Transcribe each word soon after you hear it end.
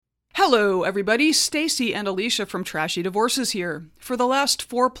Hello, everybody. Stacy and Alicia from Trashy Divorces here. For the last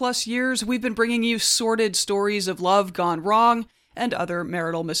 4+ years, we've been bringing you sordid stories of love gone wrong and other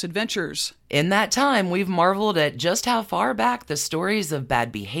marital misadventures. In that time, we've marveled at just how far back the stories of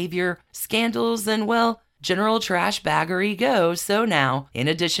bad behavior, scandals, and, well, general trash baggery go. So now, in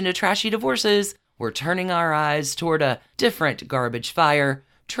addition to Trashy Divorces, we're turning our eyes toward a different garbage fire: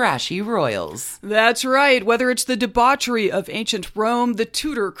 Trashy Royals. That's right. Whether it's the debauchery of ancient Rome, the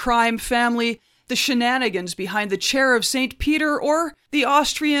Tudor crime family, the shenanigans behind the chair of St. Peter, or the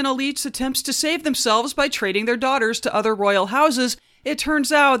Austrian elite's attempts to save themselves by trading their daughters to other royal houses, it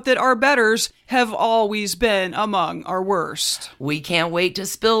turns out that our betters have always been among our worst. We can't wait to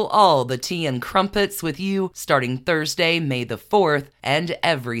spill all the tea and crumpets with you starting Thursday, May the 4th, and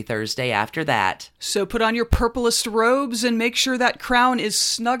every Thursday after that. So put on your purplest robes and make sure that crown is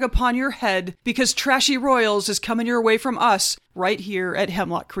snug upon your head, because Trashy Royals is coming your way from us right here at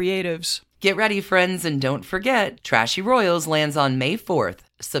Hemlock Creatives. Get ready, friends, and don't forget, Trashy Royals lands on May 4th.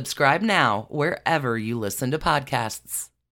 Subscribe now wherever you listen to podcasts.